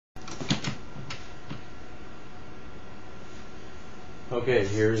Okay,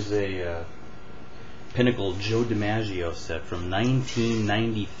 here's a Pinnacle Joe Dimaggio set from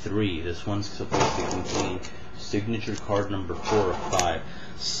 1993. This one's supposed to contain signature card number 4 or 5.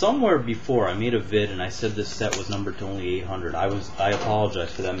 Somewhere before I made a vid and I said this set was numbered to only 800. I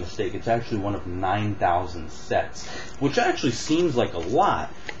apologize for that mistake. It's actually one of 9,000 sets, which actually seems like a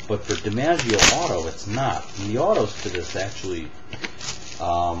lot, but for Dimaggio Auto, it's not. And the autos for this actually,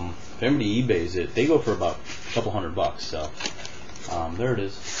 if anybody eBays it, they go for about a couple $100. So there it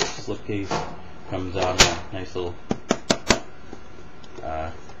is. Slipcase comes out in a nice little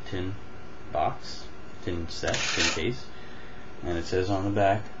tin box, tin set, tin case. And it says on the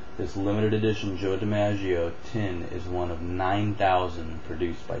back, this limited edition Joe Dimaggio tin is one of 9,000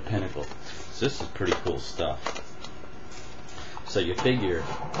 produced by Pinnacle. So this is pretty cool stuff. So you figure,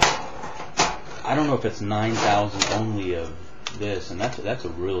 I don't know if it's 9,000 only of this, and that's a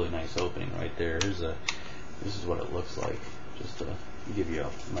really nice opening right there. This is what it looks like. Just to give you a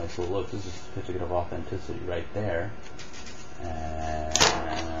nice little look. This is a certificate of authenticity right there. And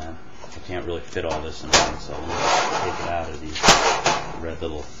I can't really fit all this in one, so I'm going to take it out of the red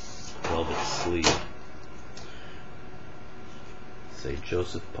little velvet sleeve. Say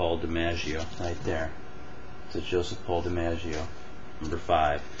Joseph Paul Dimaggio right there. It says Joseph Paul Dimaggio, number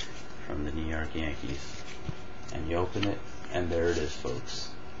 5 from the New York Yankees. And you open it, and there it is, folks.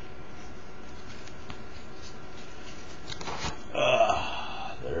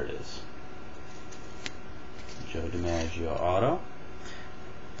 There it is. Joe Dimaggio Auto.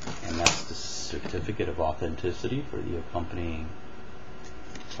 And that's the certificate of authenticity for the accompanying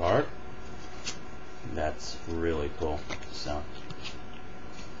card. That's really cool. So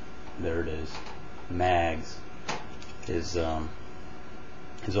there it is. Mags. His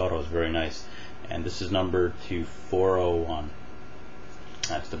auto is very nice. And this is numbered to 401.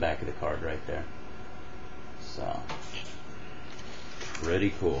 That's the back of the card right there. So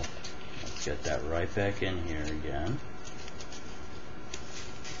pretty cool. Let's get that right back in here again.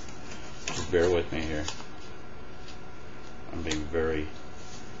 Just bear with me here. I'm being very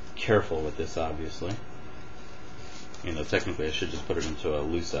careful with this, obviously. You know, technically I should just put it into a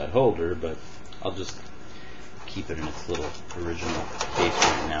loose side holder, but I'll just keep it in its little original case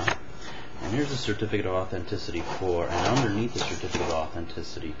right now. And here's the certificate of authenticity for, and underneath the certificate of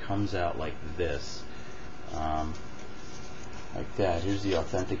authenticity comes out like this. Like that. Here's the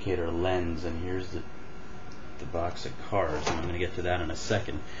authenticator lens, and here's the box of cards, and I'm going to get to that in a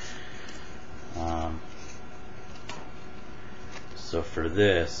second. So for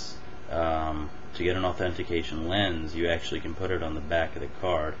this, to get an authentication lens, you actually can put it on the back of the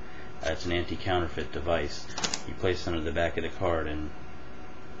card. It's an anti-counterfeit device. You place it on the back of the card, and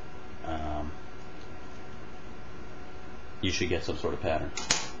you should get some sort of pattern.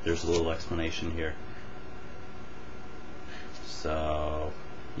 There's a little explanation here. So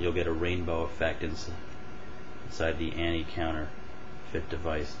you'll get a rainbow effect inside the anti-counterfeit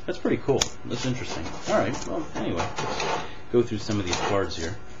device. That's pretty cool. That's interesting. Alright, well, anyway, let's go through some of these cards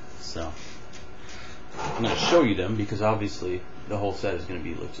here. So I'm going to show you them because obviously the whole set is going to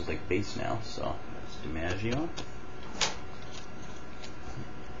be looks just like base now. So that's Dimaggio.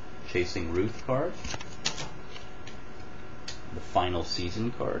 Chasing Ruth card. The final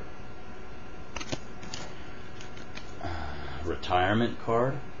season card. Retirement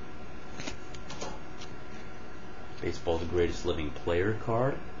card. Baseball's greatest living player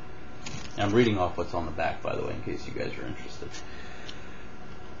card. And I'm reading off what's on the back, by the way, in case you guys are interested.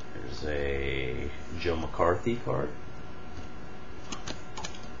 There's a Joe McCarthy card.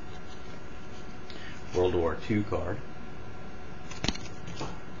 World War II card.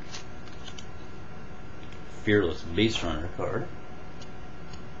 Fearless Base Runner card.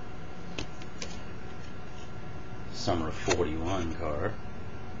 Summer of 41 card.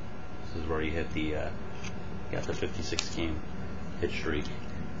 This is where you hit the got the 56 game hit streak.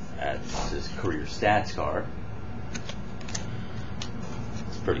 That's his career stats card.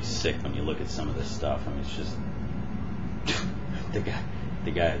 It's pretty sick when you look at some of this stuff. I mean, it's just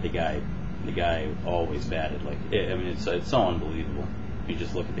the guy always batted like. I mean, it's so unbelievable. You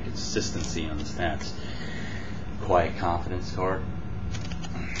just look at the consistency on the stats. Quiet confidence card.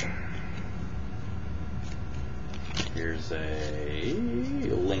 Here's a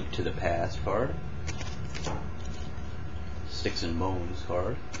Link to the Past card. Sticks and Bones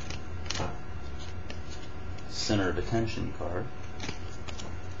card. Center of Attention card.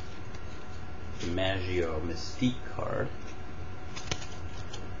 Dimaggio Mystique card.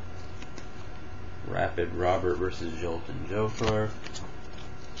 Rapid Robert versus Jolton Joe card.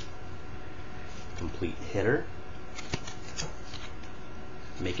 Complete Hitter.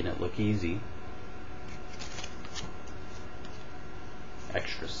 Making it look easy.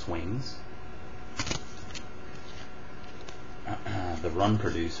 extra swings. The run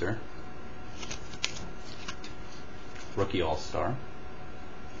producer, rookie all-star,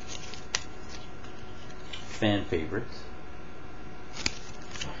 fan favorites,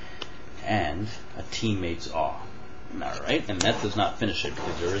 and a teammate's awe. Alright, and that does not finish it,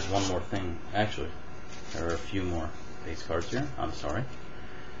 because there is one more thing. Actually, there are a few more base cards here. I'm sorry.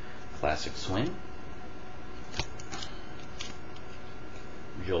 Classic swing,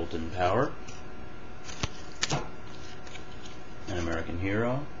 Joltin' Power, An American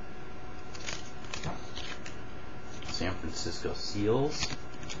Hero, San Francisco Seals,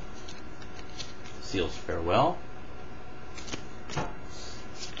 Seals Farewell,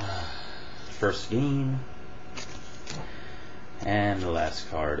 First Game, and the last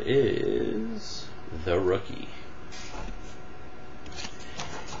card is the Rookie.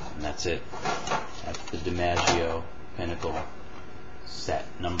 And that's it. That's the Dimaggio Pinnacle set,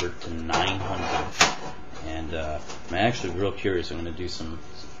 numbered to 900. And I'm actually real curious. I'm going to do some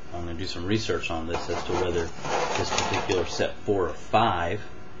research on this as to whether this particular set 4 of 5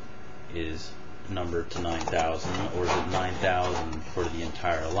 is numbered to 9,000, or is it 9,000 for the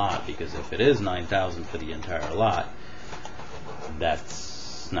entire lot? Because if it is 9,000 for the entire lot,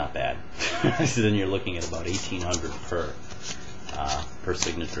 that's not bad. So then you're looking at about 1,800 per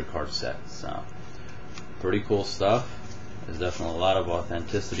signature card set. So pretty cool stuff. There's definitely a lot of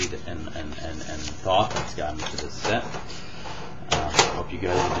authenticity and thought that's gotten into this set. Hope you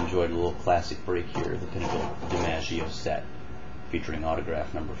guys have enjoyed a little classic break here, the Pinnacle Dimaggio set, featuring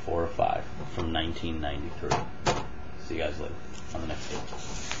autograph number 4 of 5 from 1993. See you guys later on the next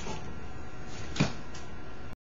video.